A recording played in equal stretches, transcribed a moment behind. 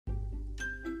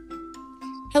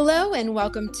Hello and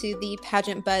welcome to the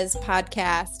Pageant Buzz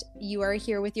podcast. You are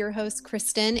here with your hosts,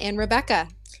 Kristen and Rebecca.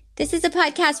 This is a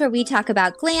podcast where we talk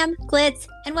about glam, glitz,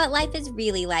 and what life is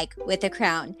really like with a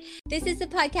crown. This is a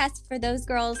podcast for those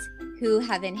girls who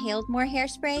have inhaled more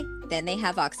hairspray than they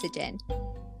have oxygen.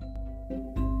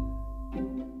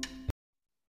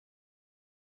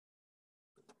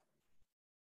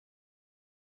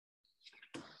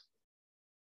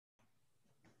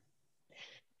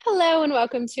 Hello and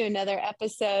welcome to another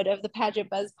episode of the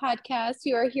Pageant Buzz podcast.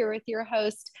 You are here with your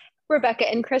host, Rebecca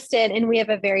and Kristen, and we have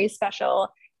a very special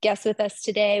guest with us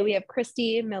today. We have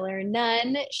Kristi Miller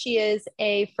Nunn. She is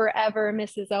a forever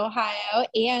Mrs. Ohio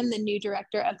and the new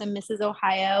director of the Mrs.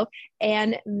 Ohio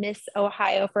and Miss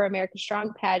Ohio for America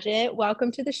Strong pageant.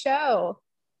 Welcome to the show.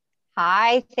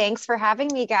 Hi, thanks for having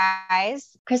me,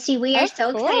 guys. Kristi, we are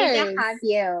so excited to have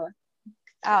you.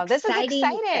 Oh, this is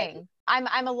exciting.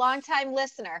 I'm a longtime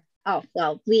listener. Oh,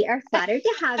 well, we are flattered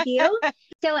to have you.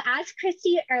 So as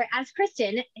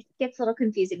Kristen, it gets a little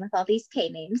confusing with all these K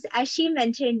names. As she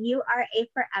mentioned, you are a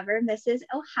forever Mrs.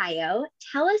 Ohio.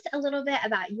 Tell us a little bit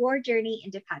about your journey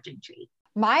into pageantry.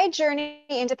 My journey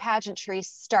into pageantry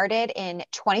started in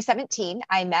 2017.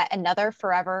 I met another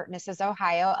forever Mrs.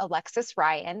 Ohio, Alexis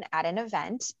Ryan, at an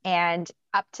event. And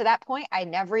up to that point, I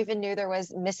never even knew there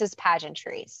was Mrs.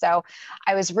 Pageantry. So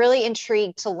I was really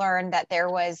intrigued to learn that there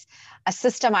was a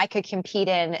system I could compete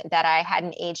in that I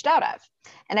hadn't aged out of.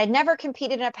 And I'd never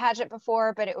competed in a pageant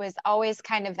before, but it was always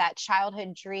kind of that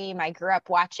childhood dream. I grew up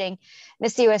watching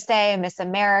Miss USA and Miss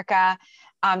America.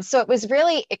 So it was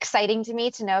really exciting to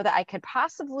me to know that I could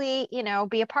possibly,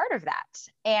 be a part of that.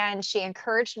 And she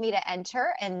encouraged me to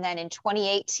enter. And then in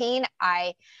 2018,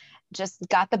 I just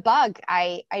got the bug.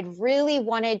 I really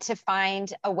wanted to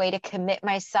find a way to commit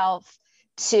myself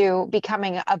to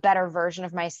becoming a better version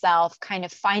of myself, kind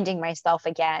of finding myself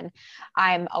again.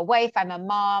 I'm a wife, I'm a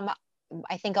mom.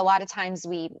 I think a lot of times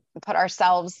we put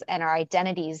ourselves and our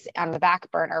identities on the back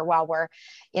burner while we're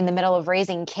in the middle of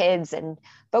raising kids and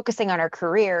focusing on our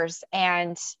careers.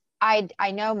 And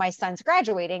I know my son's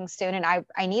graduating soon, and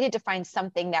I needed to find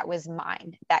something that was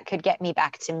mine that could get me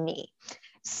back to me.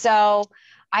 So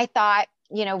I thought,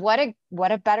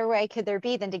 what a better way could there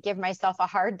be than to give myself a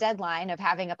hard deadline of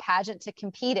having a pageant to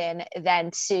compete in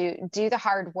than to do the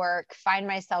hard work, find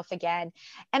myself again.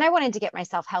 And I wanted to get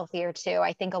myself healthier too.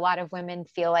 I think a lot of women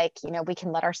feel like, we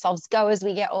can let ourselves go as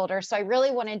we get older. So I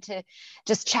really wanted to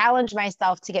just challenge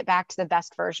myself to get back to the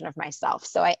best version of myself.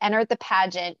 So I entered the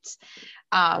pageant,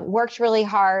 worked really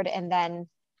hard, and then,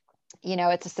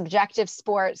 it's a subjective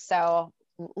sport. So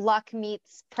luck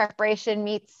meets preparation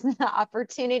meets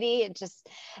opportunity.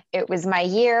 It was my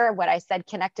year. What I said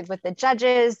connected with the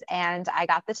judges, and I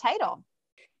got the title.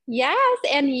 Yes.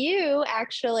 And you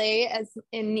actually,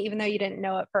 even though you didn't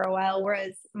know it for a while,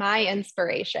 was my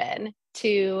inspiration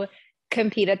to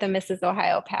compete at the Mrs.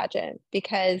 Ohio pageant,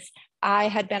 because I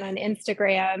had been on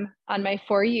Instagram on my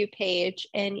For You page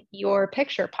and your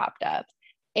picture popped up.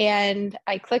 And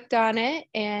I clicked on it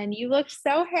and you looked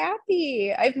so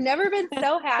happy. I've never been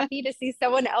so happy to see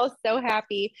someone else so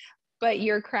happy, but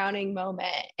your crowning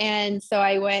moment. And so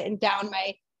I went down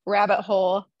my rabbit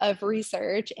hole of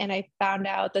research and I found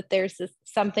out that there's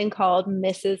something called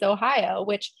Mrs. Ohio,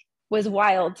 which was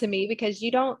wild to me because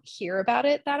you don't hear about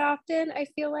it that often, I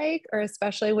feel like, or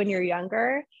especially when you're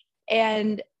younger.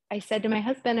 And I said to my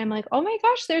husband, I'm like, oh my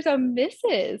gosh, there's a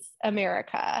Mrs.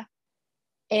 America.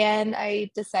 And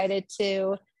I decided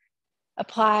to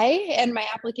apply and my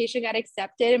application got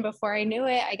accepted. And before I knew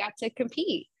it, I got to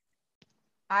compete.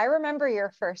 I remember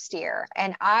your first year,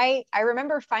 and I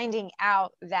remember finding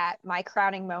out that my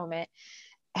crowning moment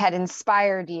had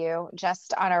inspired you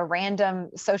just on a random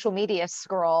social media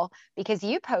scroll because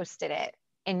you posted it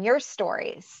in your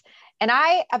stories. And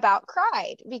I about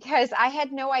cried because I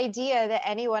had no idea that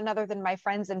anyone other than my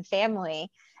friends and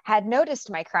family had noticed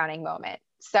my crowning moment.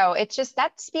 So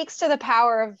that speaks to the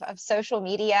power of social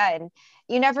media, and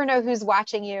you never know who's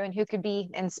watching you and who could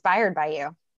be inspired by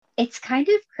you. It's kind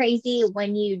of crazy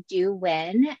when you do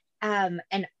win. And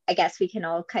I guess we can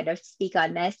all kind of speak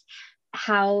on this,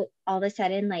 how all of a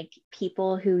sudden, like,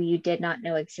 people who you did not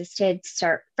know existed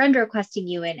start friend requesting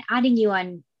you and adding you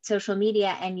on social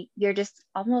media. And you're just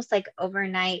almost like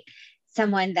overnight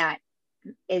someone that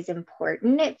is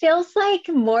important. It feels like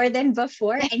more than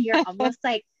before. And you're almost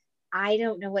like, I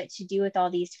don't know what to do with all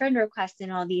these friend requests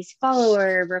and all these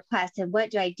follower requests. And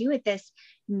what do I do with this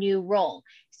new role?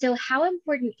 So how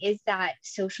important is that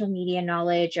social media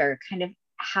knowledge, or kind of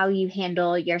how you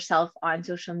handle yourself on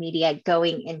social media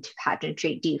going into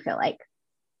pageantry, do you feel like?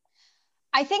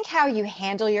 I think how you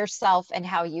handle yourself and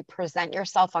how you present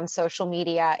yourself on social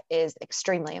media is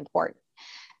extremely important.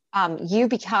 you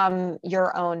become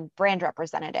your own brand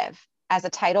representative as a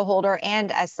title holder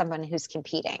and as someone who's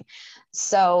competing.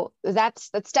 So that's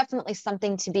definitely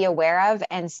something to be aware of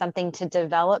and something to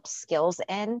develop skills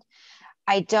in.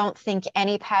 I don't think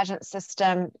any pageant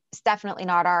system, it's definitely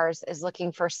not ours, is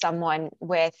looking for someone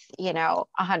with,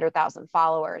 100,000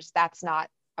 followers. That's not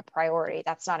a priority.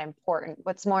 That's not important.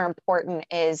 What's more important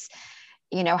is,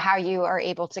 how you are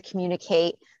able to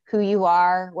communicate who you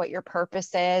are, what your purpose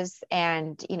is,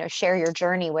 and, share your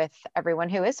journey with everyone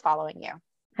who is following you.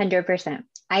 100%.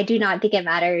 I do not think it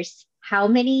matters how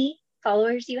many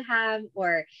followers you have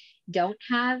or don't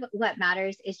have. What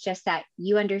matters is just that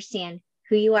you understand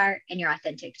who you are and you're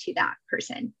authentic to that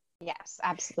person. Yes,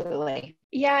 absolutely.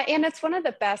 Yeah. And it's one of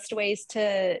the best ways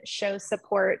to show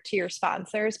support to your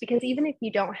sponsors, because even if you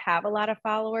don't have a lot of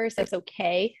followers, that's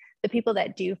okay. The people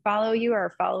that do follow you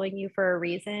are following you for a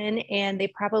reason, and they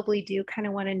probably do kind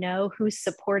of want to know who's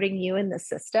supporting you in the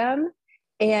system.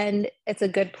 And it's a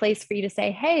good place for you to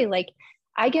say, hey, like,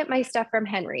 I get my stuff from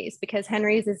Henry's, because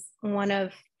Henry's is one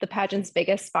of the pageant's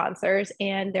biggest sponsors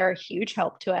and they're a huge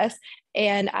help to us.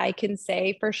 And I can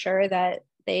say for sure that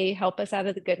they help us out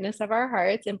of the goodness of our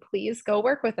hearts, and please go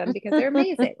work with them because they're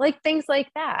amazing. Like things like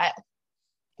that.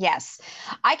 Yes,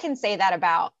 I can say that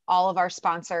about all of our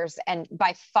sponsors. And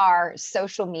by far,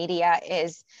 social media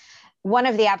is one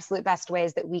of the absolute best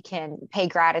ways that we can pay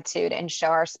gratitude and show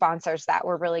our sponsors that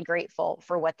we're really grateful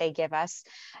for what they give us,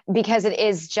 because it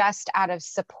is just out of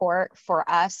support for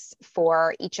us,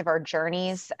 for each of our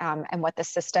journeys, and what the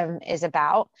system is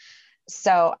about.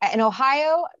 So in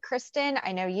Ohio, Kristen,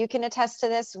 I know you can attest to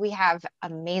this. We have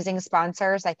amazing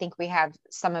sponsors. I think we have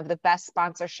some of the best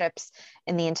sponsorships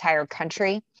in the entire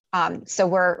country. So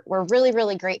we're really,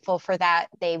 really grateful for that.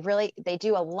 They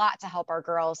do a lot to help our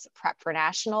girls prep for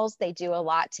nationals. They do a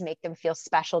lot to make them feel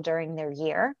special during their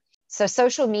year. So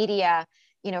social media,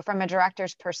 from a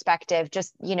director's perspective,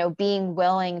 just, being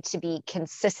willing to be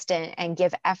consistent and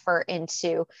give effort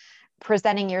into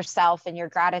presenting yourself and your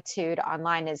gratitude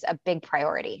online is a big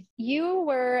priority. You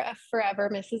were a forever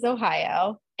Mrs.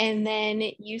 Ohio, and then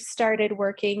you started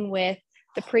working with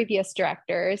the previous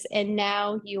directors, and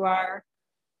now you are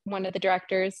one of the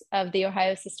directors of the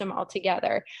Ohio system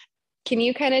altogether. Can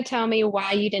you kind of tell me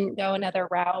why you didn't go another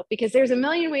route? Because there's a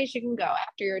million ways you can go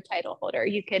after you're a title holder.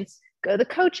 You can go the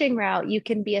coaching route. You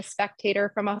can be a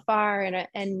spectator from afar,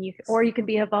 or you can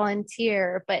be a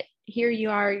volunteer. But here you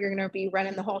are, you're going to be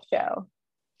running the whole show.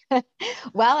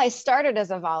 Well, I started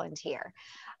as a volunteer.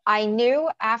 I knew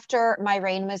after my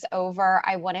reign was over,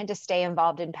 I wanted to stay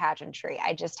involved in pageantry.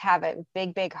 I just have a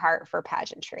big, big heart for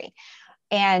pageantry.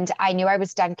 And I knew I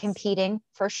was done competing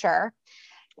for sure.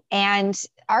 And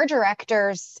our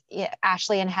directors,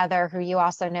 Ashley and Heather, who you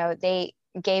also know, they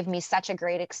gave me such a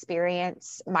great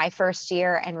experience my first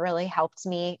year and really helped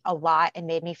me a lot and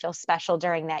made me feel special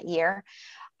during that year.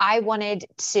 I wanted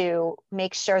to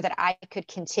make sure that I could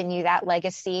continue that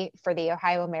legacy for the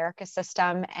Ohio America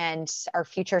system and our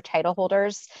future title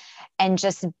holders, and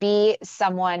just be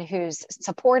someone who's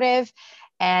supportive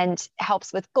and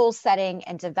helps with goal setting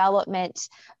and development.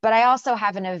 But I also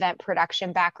have an event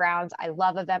production background. I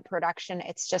love event production.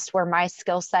 It's just where my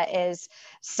skill set is.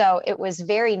 So it was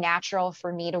very natural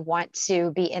for me to want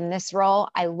to be in this role.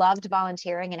 I loved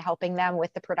volunteering and helping them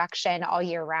with the production all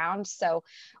year round. So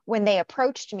when they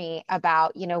approached me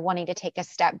about, wanting to take a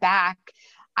step back,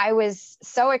 I was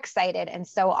so excited and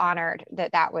so honored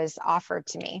that that was offered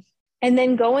to me. And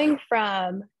then going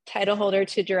from title holder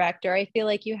to director, I feel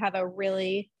like you have a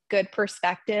really good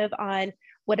perspective on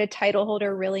what a title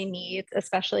holder really needs,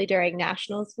 especially during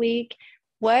Nationals Week.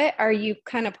 What are you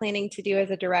kind of planning to do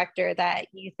as a director that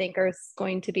you think is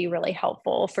going to be really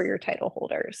helpful for your title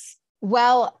holders?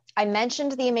 Well, I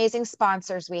mentioned the amazing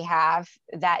sponsors we have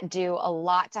that do a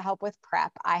lot to help with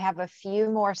prep. I have a few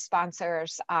more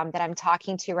sponsors that I'm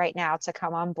talking to right now to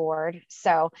come on board.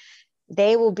 So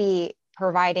they will be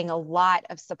providing a lot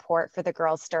of support for the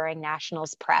girls during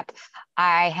nationals prep.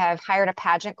 I have hired a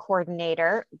pageant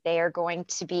coordinator. They are going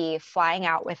to be flying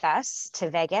out with us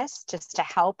to Vegas just to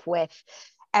help with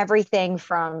everything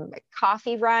from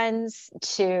coffee runs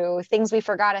to things we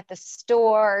forgot at the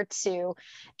store, to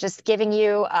just giving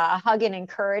you a hug and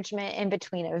encouragement in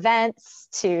between events,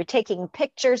 to taking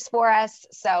pictures for us.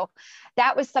 So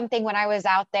that was something when I was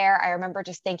out there, I remember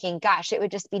just thinking, gosh, it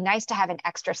would just be nice to have an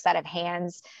extra set of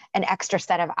hands, an extra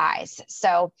set of eyes.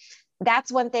 So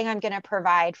that's one thing I'm going to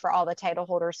provide for all the title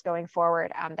holders going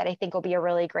forward, that I think will be a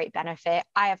really great benefit.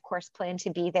 I, of course, plan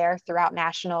to be there throughout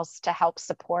nationals to help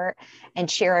support and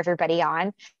cheer everybody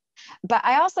on. But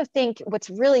I also think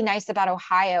what's really nice about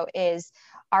Ohio is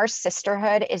our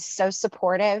sisterhood is so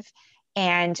supportive.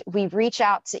 And we reach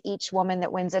out to each woman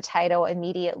that wins a title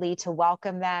immediately to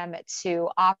welcome them, to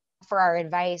offer our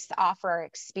advice, offer our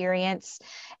experience,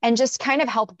 and just kind of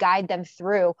help guide them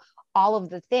through all of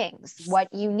the things, what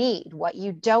you need, what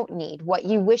you don't need, what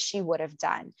you wish you would have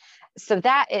done. So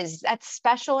that's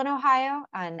special in Ohio.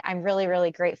 And I'm really,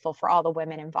 really grateful for all the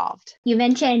women involved. You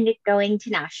mentioned going to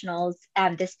nationals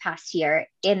this past year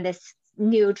in this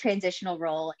new transitional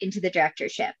role into the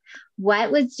directorship.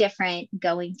 What was different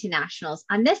going to nationals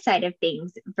on this side of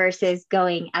things versus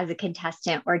going as a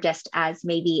contestant or just as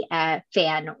maybe a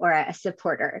fan or a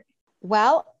supporter?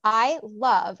 Well, I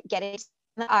love getting to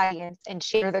the audience and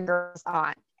cheer the girls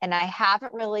on. And I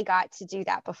haven't really got to do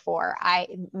that before.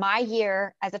 My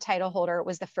year as a title holder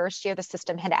was the first year the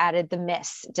system had added the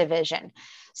Miss division.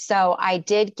 So I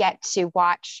did get to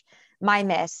watch my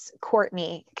Miss,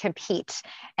 Courtney, compete.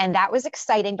 And that was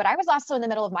exciting, but I was also in the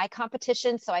middle of my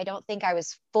competition, so I don't think I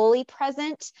was fully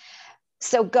present.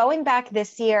 So going back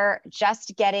this year,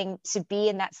 just getting to be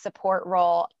in that support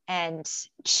role and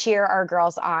cheer our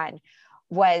girls on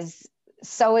was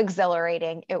so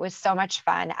exhilarating. It was so much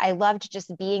fun. I loved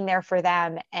just being there for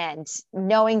them and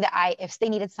knowing that if they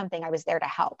needed something, I was there to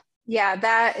help. Yeah,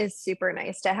 that is super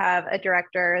nice to have a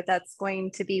director that's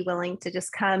going to be willing to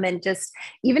just come and just,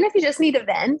 even if you just need a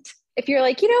vent, if you're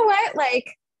like, you know what,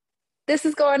 like this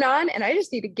is going on and I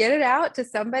just need to get it out to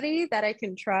somebody that I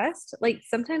can trust. Like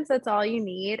sometimes that's all you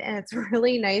need. And it's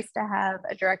really nice to have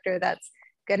a director that's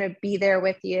going to be there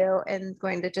with you and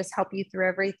going to just help you through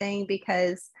everything,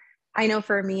 because I know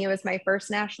for me, it was my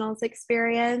first nationals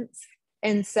experience.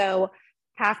 And so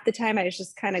half the time I was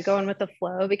just kind of going with the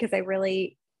flow because I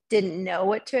really didn't know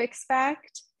what to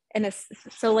expect. And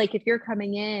so like if you're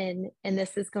coming in and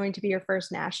this is going to be your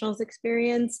first nationals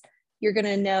experience, you're going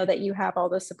to know that you have all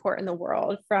the support in the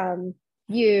world from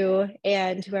you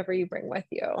and whoever you bring with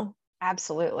you.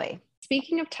 Absolutely.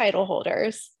 Speaking of title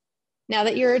holders, now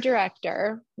that you're a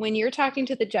director, when you're talking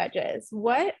to the judges,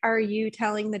 what are you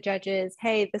telling the judges?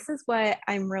 Hey, this is what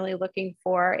I'm really looking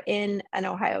for in an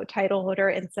Ohio title holder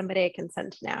and somebody I can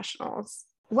send to nationals.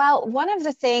 Well, one of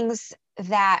the things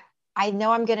that I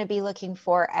know I'm going to be looking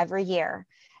for every year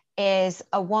is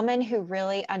a woman who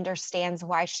really understands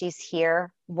why she's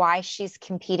here, why she's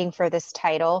competing for this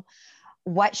title,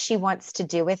 what she wants to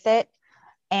do with it,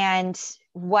 and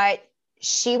what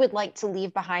she would like to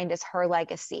leave behind as her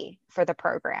legacy for the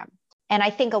program. And I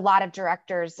think a lot of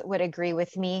directors would agree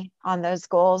with me on those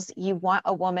goals. You want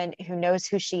a woman who knows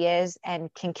who she is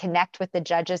and can connect with the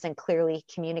judges and clearly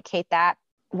communicate that.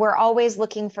 We're always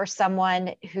looking for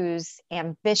someone who's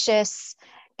ambitious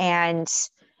and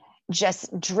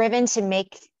just driven to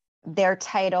make their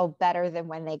title better than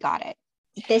when they got it.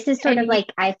 This is sort of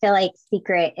like, I feel like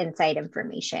secret inside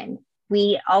information.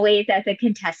 We always, as a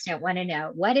contestant, want to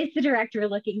know, what is the director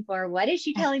looking for? What is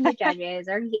she telling the judges,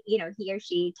 or, he or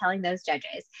she telling those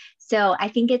judges? So I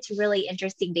think it's really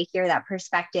interesting to hear that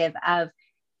perspective of,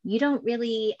 you don't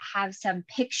really have some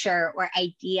picture or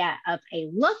idea of a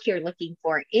look you're looking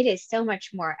for. It is so much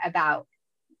more about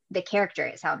the character,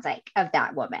 it sounds like, of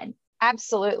that woman.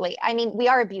 Absolutely. I mean, we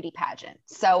are a beauty pageant.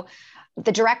 So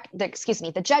the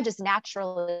judges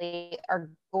naturally are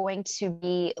going to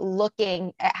be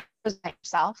looking at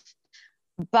yourself,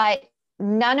 but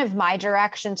none of my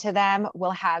direction to them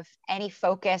will have any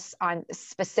focus on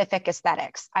specific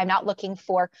aesthetics. I'm not looking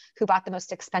for who bought the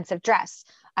most expensive dress.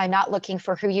 I'm not looking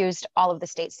for who used all of the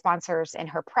state sponsors in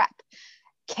her prep.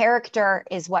 Character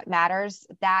is what matters.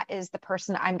 That is the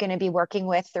person I'm going to be working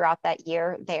with throughout that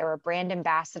year. They are a brand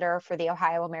ambassador for the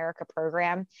Ohio America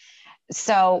program.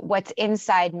 So what's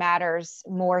inside matters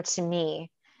more to me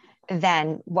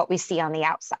than what we see on the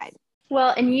outside.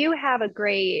 Well, and you have a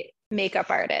great makeup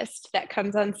artist that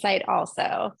comes on site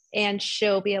also, and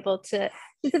she's available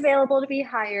to be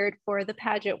hired for the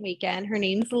pageant weekend. Her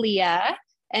name's Leah,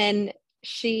 and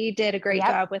she did a great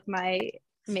job with my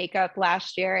makeup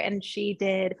last year, and she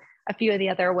did a few of the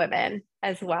other women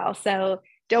as well. So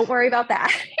don't worry about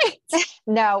that.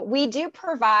 No, we do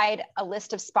provide a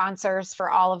list of sponsors for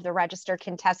all of the registered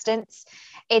contestants.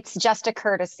 It's just a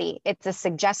courtesy. It's a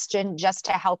suggestion just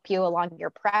to help you along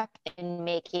your prep and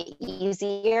make it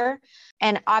easier.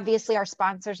 And obviously our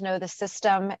sponsors know the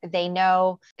system. They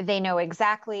know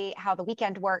exactly how the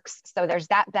weekend works. So there's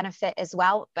that benefit as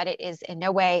well, but it is in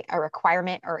no way a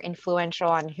requirement or influential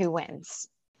on who wins.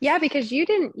 Yeah, because you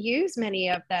didn't use many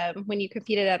of them when you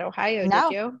competed at Ohio, No.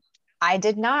 did you? I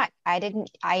did not.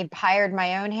 I hired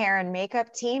my own hair and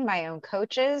makeup team, my own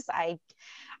coaches. I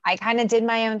kind of did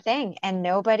my own thing, and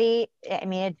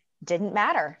it didn't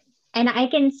matter. And I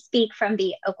can speak from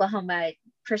the Oklahoma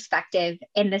perspective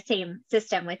in the same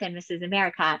system within Mrs.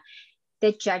 America.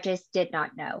 the judges did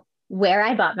not know where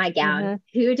I bought my gown,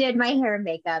 who did my hair and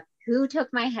makeup, who took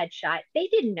my headshot. They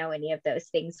didn't know any of those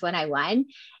things when I won.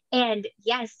 And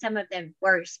yes, some of them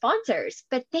were sponsors,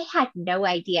 but they had no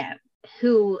idea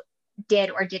who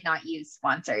did or did not use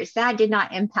sponsors. That did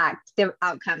not impact the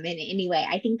outcome in any way.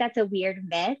 I think that's a weird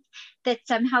myth that's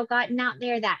somehow gotten out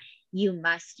there, that you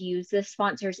must use the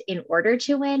sponsors in order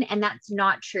to win. And that's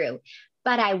not true.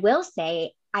 But I will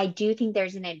say, I do think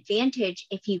there's an advantage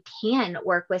if you can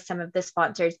work with some of the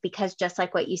sponsors, because just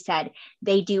like what you said,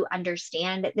 they do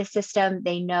understand the system.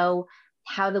 They know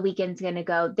how the weekend's going to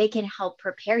go. They can help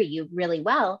prepare you really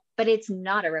well, but it's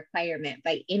not a requirement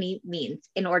by any means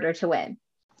in order to win.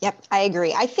 Yep, I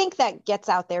agree. I think that gets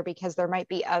out there because there might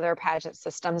be other pageant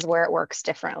systems where it works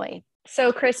differently.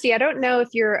 So Kristi, I don't know if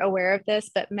you're aware of this,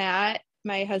 but Matt,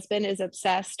 my husband, is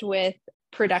obsessed with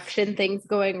production things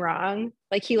going wrong.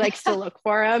 Like he likes to look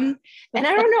for them. And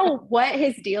I don't know what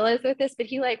his deal is with this, but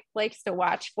he likes to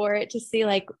watch for it to see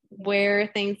like where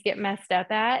things get messed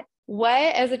up at.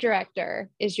 What, as a director,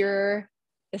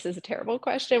 this is a terrible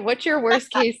question. What's your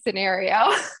worst case scenario?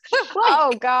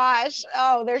 Oh gosh.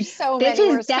 Oh, there's so many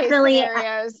worst case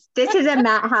scenarios. This is a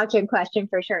Matt Houchin question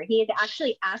for sure. He had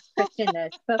actually asked Kristen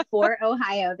this before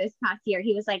Ohio this past year.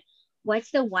 He was like,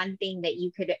 what's the one thing that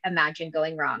you could imagine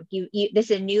going wrong? This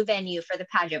is a new venue for the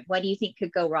pageant. What do you think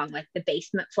could go wrong? Like the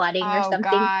basement flooding or something?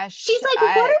 Gosh. She's like,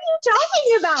 what are you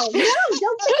talking about? No,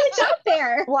 don't put this out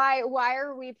there. Why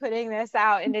are we putting this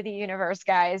out into the universe,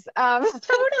 guys?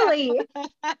 Totally.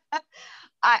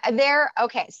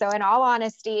 Okay. So in all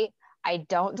honesty, I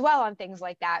don't dwell on things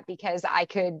like that because I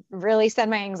could really send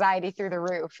my anxiety through the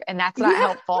roof, and that's not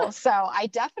helpful. So I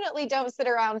definitely don't sit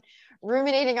around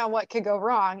ruminating on what could go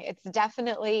wrong. It's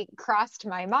definitely crossed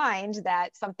my mind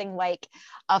that something like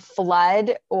a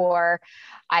flood, or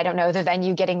I don't know, the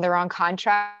venue getting the wrong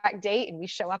contract date and we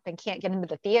show up and can't get into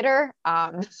the theater.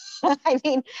 I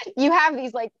mean, you have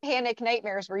these like panic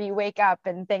nightmares where you wake up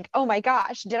and think, oh my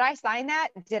gosh, did I sign that?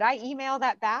 Did I email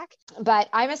that back? But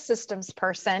I'm a systems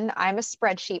person. I'm a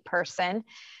spreadsheet person.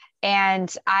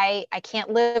 And I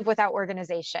can't live without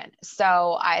organization.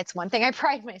 So it's one thing I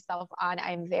pride myself on.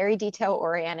 I'm very detail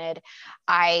oriented.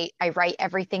 I write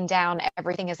everything down.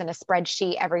 Everything is in a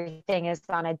spreadsheet. Everything is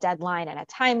on a deadline and a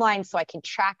timeline. So I can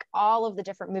track all of the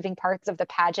different moving parts of the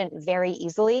pageant very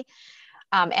easily.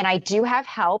 And I do have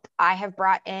help. I have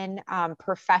brought in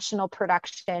professional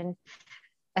production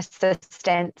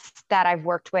assistants that I've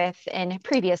worked with in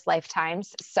previous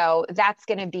lifetimes. So that's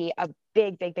going to be a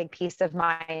big piece of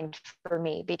mind for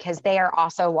me, because they are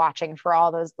also watching for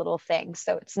all those little things.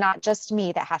 So it's not just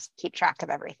me that has to keep track of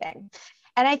everything.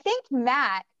 And I think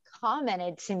Matt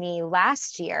commented to me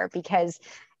last year, because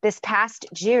this past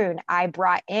June, I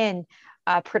brought in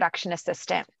a production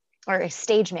assistant, or a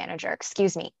stage manager,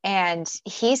 excuse me. And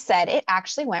he said it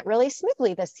actually went really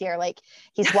smoothly this year. Like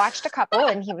he's watched a couple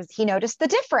and he noticed the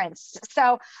difference. So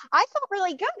I felt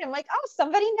really good. I'm like, oh,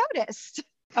 somebody noticed.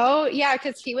 Oh yeah.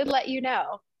 Cause he would let you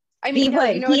know. I mean,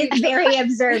 he's very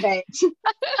observant.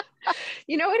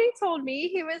 You know what he told me?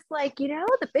 He was like,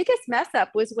 the biggest mess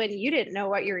up was when you didn't know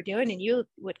what you were doing and you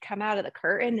would come out of the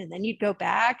curtain and then you'd go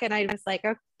back. And I was like,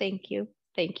 oh, thank you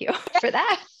for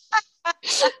that.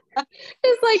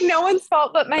 It's like no one's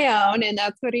fault but my own, and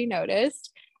that's what he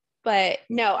noticed. But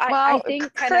no, I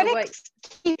think kind of what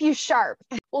keep you sharp.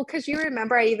 Well, because you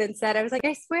remember I even said, I was like,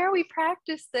 I swear we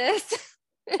practiced this.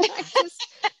 I just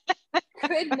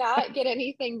could not get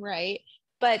anything right.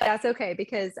 But that's okay,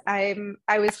 because I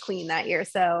was clean that year,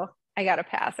 so I got a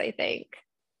pass, I think.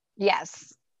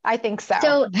 Yes. I think so.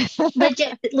 So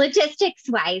logistics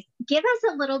wise, give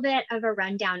us a little bit of a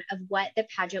rundown of what the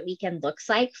pageant weekend looks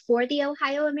like for the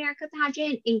Ohio America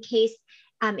pageant, in case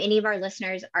any of our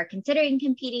listeners are considering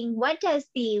competing. What does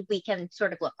the weekend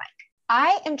sort of look like?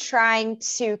 I am trying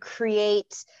to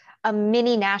create a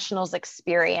mini nationals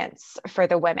experience for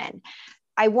the women.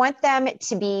 I want them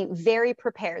to be very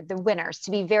prepared, the winners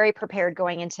to be very prepared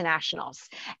going into nationals,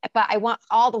 but I want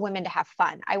all the women to have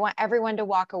fun. I want everyone to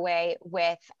walk away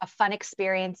with a fun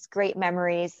experience, great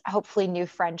memories, hopefully new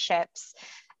friendships.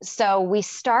 So we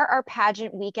start our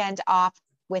pageant weekend off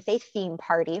with a theme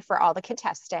party for all the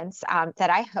contestants that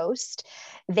I host.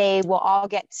 They will all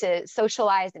get to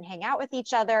socialize and hang out with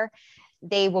each other.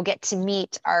 They will get to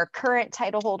meet our current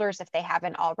title holders if they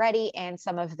haven't already, and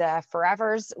some of the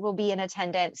forevers will be in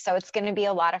attendance. So it's going to be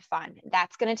a lot of fun.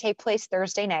 That's going to take place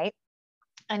Thursday night.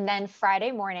 And then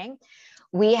Friday morning,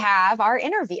 we have our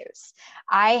interviews.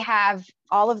 I have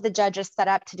all of the judges set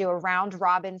up to do a round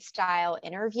robin style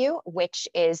interview, which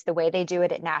is the way they do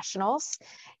it at nationals.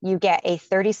 You get a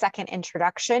 30-second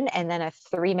introduction and then a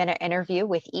 3-minute interview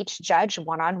with each judge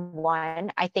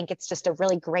one-on-one. I think it's just a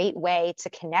really great way to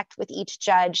connect with each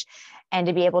judge and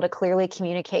to be able to clearly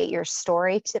communicate your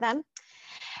story to them.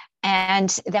 And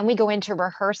then we go into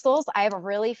rehearsals. I have a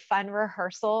really fun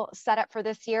rehearsal set up for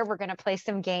this year. We're going to play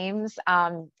some games.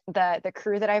 The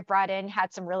crew that I've brought in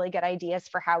had some really good ideas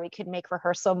for how we could make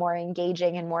rehearsal more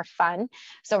engaging and more fun.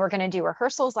 So we're going to do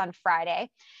rehearsals on Friday.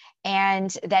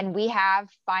 And then we have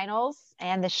finals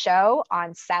and the show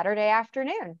on Saturday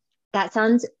afternoon. That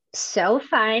sounds so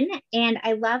fun. And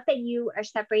I love that you are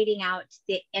separating out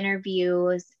the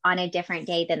interviews on a different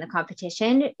day than the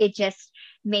competition. It just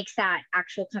makes that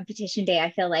actual competition day,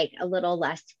 I feel like, a little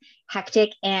less hectic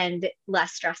and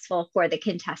less stressful for the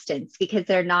contestants, because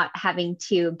they're not having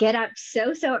to get up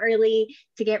so early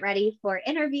to get ready for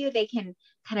interview. They can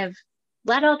kind of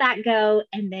let all that go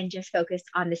and then just focus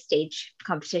on the stage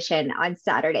competition on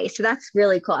Saturday. So that's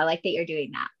really cool. I like that you're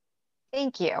doing that.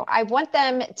 Thank you. I want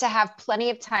them to have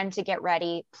plenty of time to get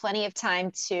ready, plenty of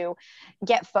time to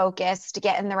get focused, to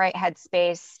get in the right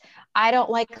headspace. I don't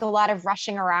like a lot of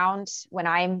rushing around when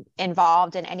I'm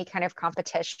involved in any kind of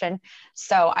competition.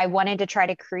 So I wanted to try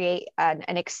to create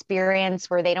an experience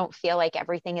where they don't feel like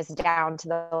everything is down to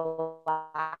the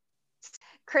last.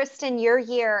 Kristen, your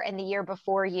year and the year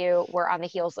before you were on the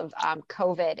heels of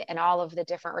COVID and all of the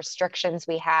different restrictions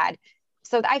we had.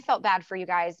 So I felt bad for you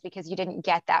guys because you didn't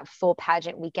get that full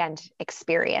pageant weekend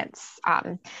experience.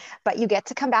 But you get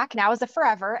to come back now as a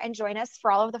forever and join us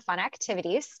for all of the fun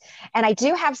activities. And I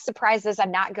do have surprises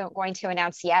I'm not going to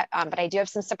announce yet, but I do have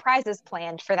some surprises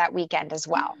planned for that weekend as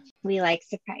well. We like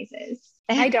surprises.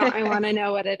 I don't. I want to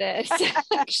know what it is,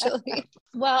 actually.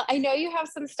 Well, I know you have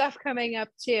some stuff coming up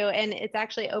too, and it's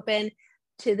actually open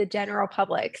to the general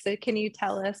public. So can you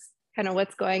tell us kind of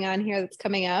what's going on here that's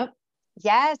coming up?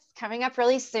 Yes, coming up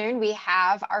really soon, we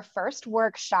have our first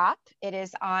workshop. It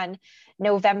is on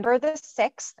November the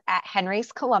 6th at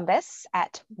Henry's Columbus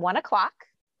at 1:00.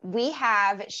 We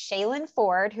have Shaylin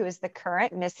Ford, who is the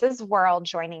current Mrs. World,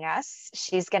 joining us.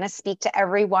 She's going to speak to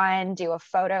everyone, do a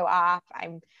photo op.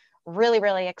 I'm really,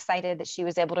 really excited that she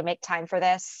was able to make time for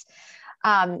this.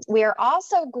 We are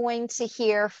also going to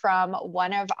hear from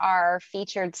one of our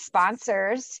featured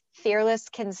sponsors, Fearless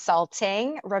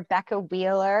Consulting. Rebecca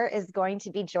Wheeler is going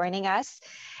to be joining us.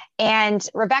 And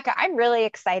Rebecca, I'm really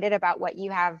excited about what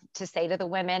you have to say to the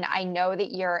women. I know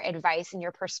that your advice and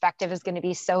your perspective is going to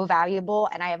be so valuable,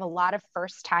 and I have a lot of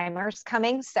first timers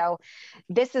coming. So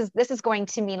this is going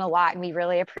to mean a lot, and we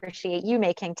really appreciate you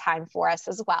making time for us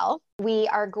as well. We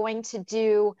are going to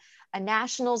do a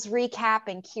nationals recap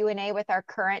and Q&A with our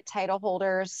current title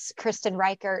holders, Kristen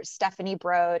Reichert, Stephanie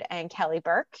Brode, and Kelly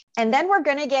Burke. And then we're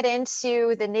going to get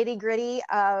into the nitty gritty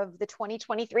of the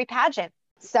 2023 pageant.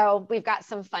 So we've got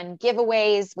some fun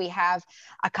giveaways. We have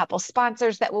a couple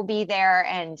sponsors that will be there,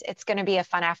 and it's going to be a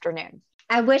fun afternoon.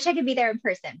 I wish I could be there in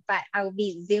person, but I will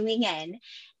be Zooming in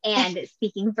and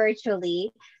speaking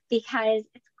virtually because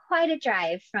it's quite a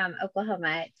drive from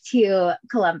Oklahoma to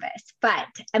Columbus, but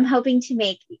I'm hoping to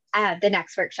make the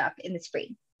next workshop in the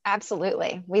spring.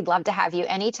 Absolutely. We'd love to have you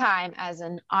anytime as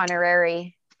an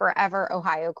honorary forever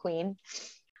Ohio queen.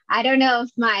 I don't know if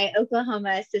my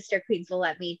Oklahoma sister queens will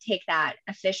let me take that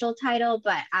official title,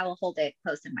 but I will hold it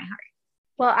close in my heart.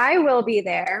 Well, I will be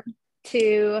there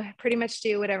to pretty much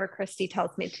do whatever Kristi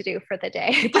tells me to do for the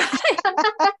day.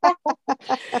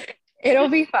 It'll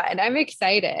be fun. I'm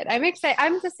excited.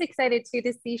 I'm just excited too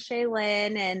to see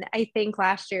Shaylin. And I think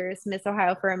last year's Miss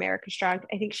Ohio for America Strong,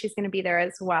 I think she's going to be there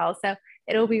as well. So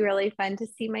it'll be really fun to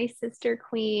see my sister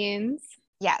queens.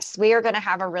 Yes, we are going to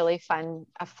have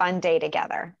a fun day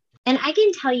together. And I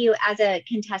can tell you as a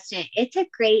contestant, it's a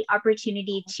great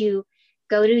opportunity to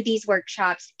go to these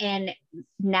workshops and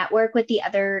network with the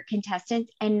other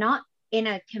contestants, and not in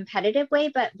a competitive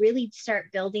way, but really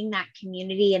start building that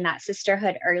community and that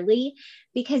sisterhood early,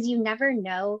 because you never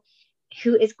know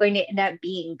who is going to end up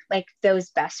being like those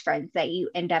best friends that you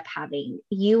end up having.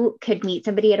 You could meet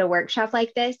somebody at a workshop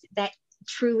like this that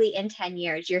truly in 10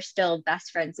 years you're still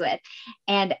best friends with.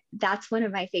 And that's one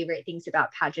of my favorite things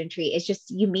about pageantry, is just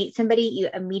you meet somebody, you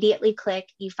immediately click,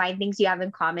 you find things you have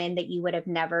in common that you would have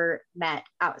never met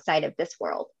outside of this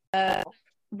world.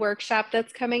 Workshop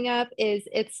that's coming up is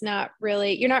you're not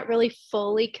really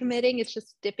fully committing. It's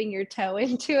just dipping your toe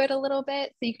into it a little bit,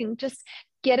 so you can just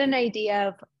get an idea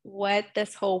of what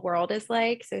this whole world is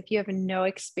like. So if you have no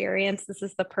experience, this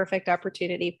is the perfect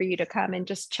opportunity for you to come and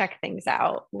just check things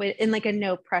out in like a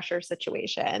no pressure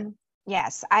situation.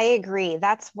 Yes, I agree.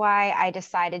 That's why I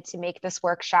decided to make this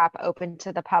workshop open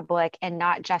to the public and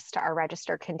not just to our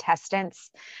registered contestants.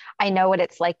 I know what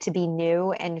it's like to be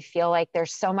new and feel like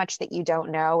there's so much that you don't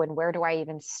know, and where do I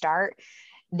even start?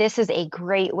 This is a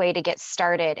great way to get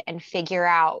started and figure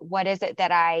out what is it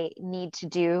that I need to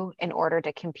do in order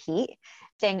to compete.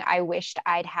 Thing I wished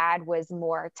I'd had was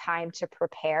more time to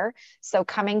prepare. So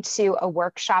coming to a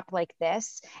workshop like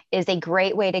this is a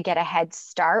great way to get a head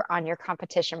start on your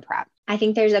competition prep. I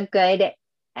think there's a good,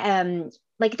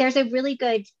 there's a really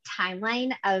good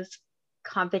timeline of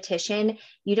competition.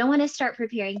 You don't want to start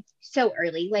preparing so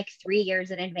early, like 3 years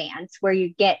in advance, where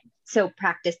you get so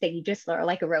practiced that you just learn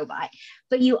like a robot.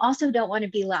 But you also don't want to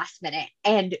be last minute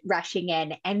and rushing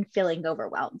in and feeling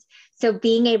overwhelmed. So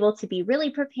being able to be really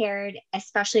prepared,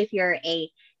 especially if you're a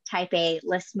type A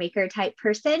list maker type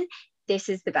person, this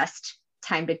is the best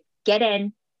time to get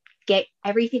in, get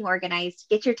everything organized,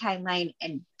 get your timeline,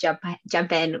 and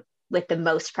jump in with the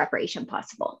most preparation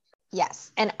possible.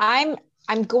 Yes. And I'm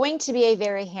going to be a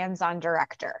very hands-on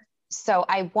director. So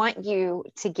I want you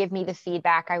to give me the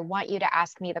feedback. I want you to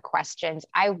ask me the questions.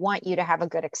 I want you to have a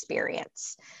good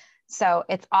experience. So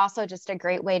it's also just a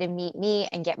great way to meet me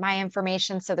and get my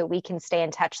information so that we can stay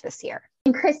in touch this year.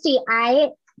 And Kristi,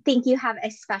 I think you have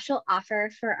a special offer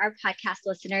for our podcast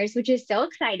listeners, which is so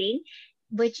exciting.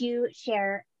 Would you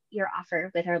share your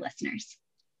offer with our listeners?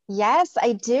 Yes,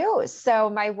 I do. So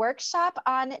my workshop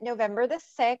on November the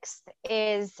 6th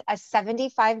is a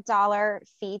 $75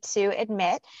 fee to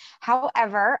admit.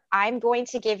 However, I'm going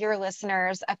to give your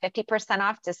listeners a 50%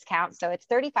 off discount. So it's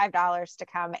 $35 to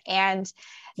come. And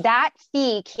that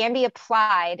fee can be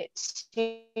applied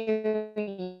to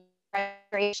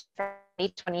registration for the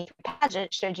 2023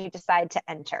 pageant should you decide to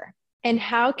enter. And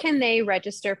how can they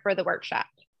register for the workshop?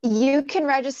 You can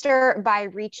register by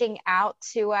reaching out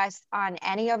to us on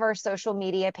any of our social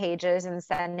media pages and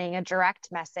sending a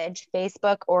direct message,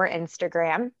 Facebook or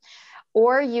Instagram,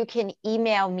 or you can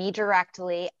email me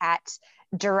directly at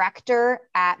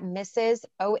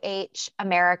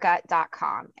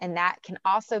director@mrsamerica.com. And that can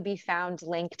also be found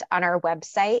linked on our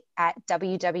website at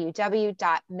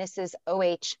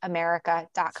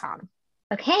www.mrsamerica.com.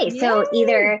 Okay, so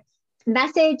either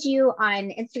message you on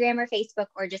Instagram or Facebook,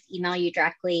 or just email you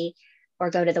directly,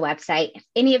 or go to the website.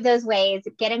 Any of those ways,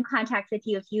 get in contact with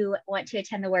you if you want to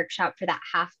attend the workshop for that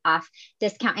half off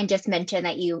discount, and just mention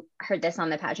that you heard this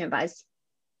on the Pageant Buzz.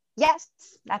 Yes,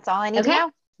 that's all I need to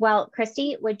know. Well,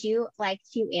 Kristi, would you like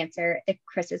to answer the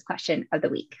Chris's question of the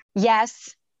week?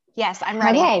 Yes, I'm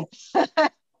ready. Okay.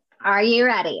 Are you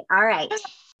ready? All right.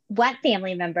 What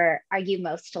family member are you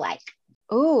most like?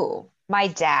 Ooh, my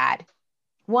dad.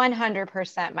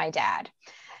 100% my dad.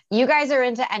 You guys are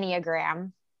into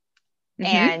Enneagram. Mm-hmm.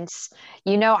 And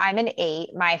I'm an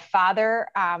 8. My father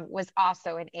was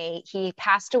also an 8. He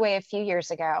passed away a few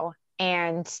years ago,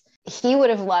 and he would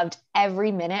have loved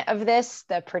every minute of this,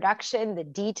 the production, the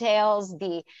details,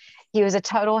 he was a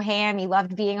total ham. He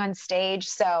loved being on stage.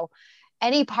 So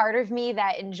any part of me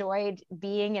that enjoyed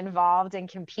being involved and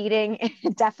competing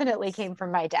definitely came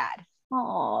from my dad.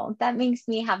 Oh, that makes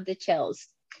me have the chills.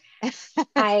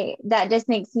 That just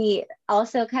makes me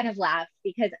also kind of laugh,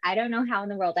 because I don't know how in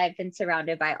the world I've been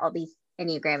surrounded by all these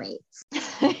Enneagram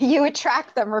 8s. You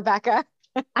attract them, Rebecca.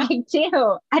 I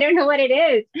do. I don't know what it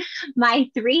is. My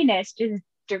 3-ness just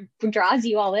draws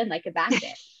you all in like a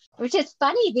magnet, which is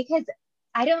funny because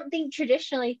I don't think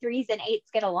traditionally 3s and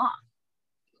 8s get along.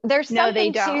 There's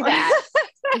something to that.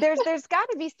 There's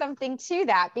got to be something to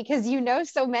that, because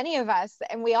so many of us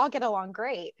and we all get along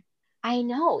great. I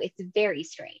know, it's very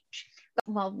strange.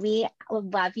 Well, we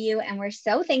love you, and we're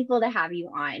so thankful to have you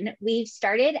on. We've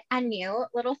started a new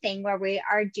little thing where we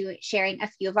are sharing a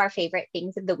few of our favorite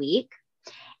things of the week.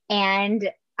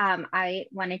 And I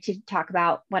wanted to talk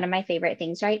about one of my favorite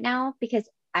things right now, because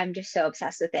I'm just so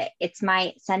obsessed with it. It's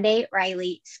my Sunday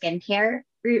Riley skincare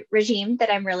regime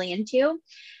that I'm really into,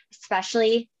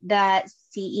 especially the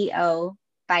CEO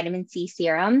vitamin C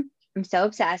serum. I'm so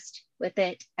obsessed with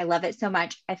it. I love it so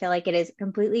much. I feel like it has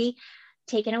completely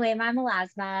taken away my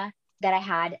melasma that I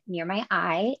had near my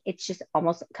eye. It's just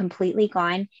almost completely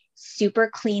gone. Super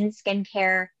clean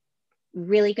skincare,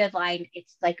 really good line.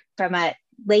 It's like from a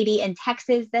lady in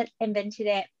Texas that invented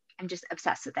it. I'm just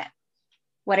obsessed with it.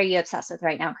 What are you obsessed with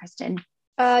right now, Kristen?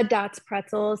 Dots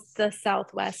pretzels, the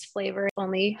Southwest flavor,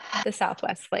 only the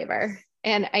Southwest flavor.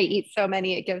 And I eat so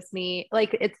many, it gives me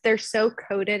they're so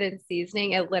coated in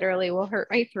seasoning, it literally will hurt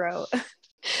my throat.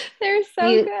 They're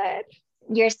so good.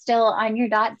 You're still on your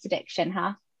Dots addiction,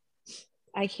 huh?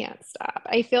 I can't stop.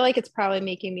 I feel like it's probably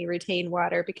making me retain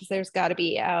water, because there's got to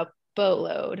be a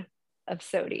boatload of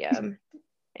sodium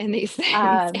in these things.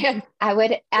 And I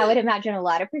would imagine a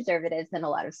lot of preservatives and a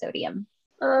lot of sodium.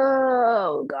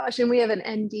 oh gosh, and we have an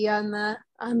ND on the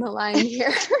line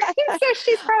here. So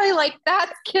she's probably like,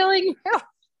 that's killing you.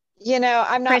 You know,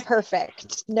 I'm not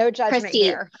perfect. No judgment Kristi,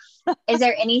 here. Is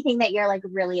there anything that you're like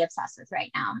really obsessed with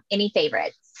right now? Any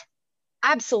favorites?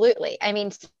 Absolutely. I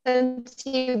mean, since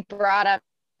you brought up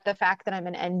the fact that I'm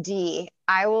an ND,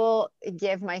 I will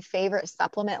give my favorite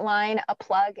supplement line a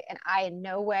plug, and I in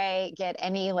no way get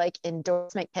any like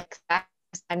endorsement kicks.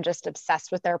 I'm just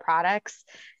obsessed with their products.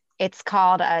 It's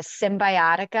called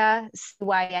Symbiotica,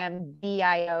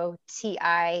 Symbiotika.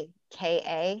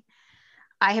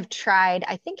 I have tried,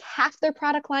 I think, half their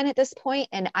product line at this point,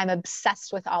 and I'm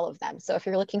obsessed with all of them. So if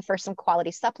you're looking for some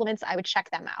quality supplements, I would check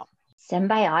them out.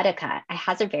 Symbiotica. It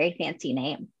has a very fancy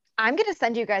name. I'm going to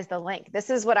send you guys the link.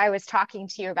 This is what I was talking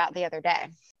to you about the other day.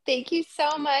 Thank you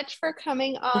so much for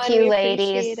coming on. Thank you, we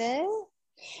ladies. Appreciate it.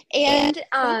 And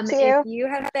if you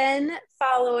have been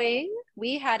following,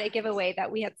 we had a giveaway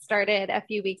that we had started a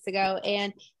few weeks ago,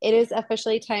 and it is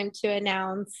officially time to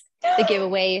announce the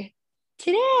giveaway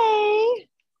today.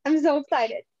 I'm so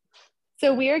excited.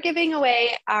 So we are giving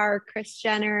away our Kris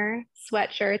Jenner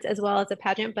sweatshirts as well as a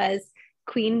Pageant Buzz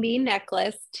Queen Bee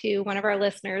necklace to one of our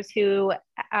listeners who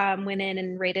went in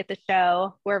and rated the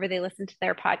show wherever they listened to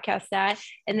their podcast at.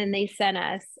 And then they sent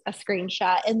us a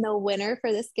screenshot. And the winner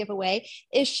for this giveaway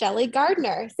is Shelly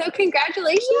Gardner. So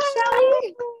congratulations,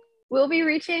 Shelly. We'll be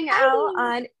reaching out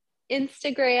on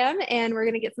Instagram, and we're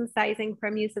going to get some sizing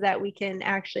from you so that we can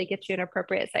actually get you an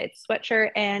appropriate size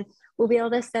sweatshirt, and we'll be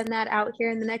able to send that out here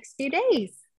in the next few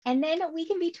days. And then we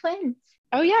can be twins.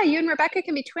 Oh yeah, you and Rebecca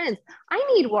can be twins. I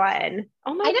need one.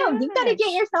 Oh my God. I know, you got to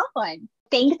get yourself one.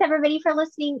 Thanks everybody for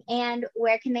listening. And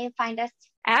where can they find us?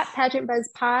 At Pageant Buzz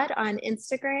Pod on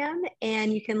Instagram,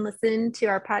 and you can listen to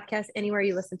our podcast anywhere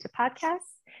you listen to podcasts.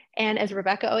 And as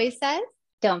Rebecca always says,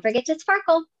 don't forget to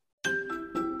sparkle.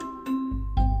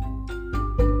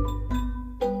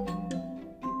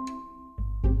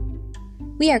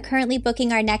 We are currently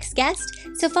booking our next guest,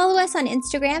 so follow us on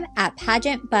Instagram at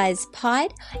Pageant Buzz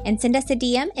Pod and send us a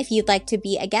DM if you'd like to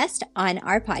be a guest on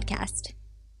our podcast.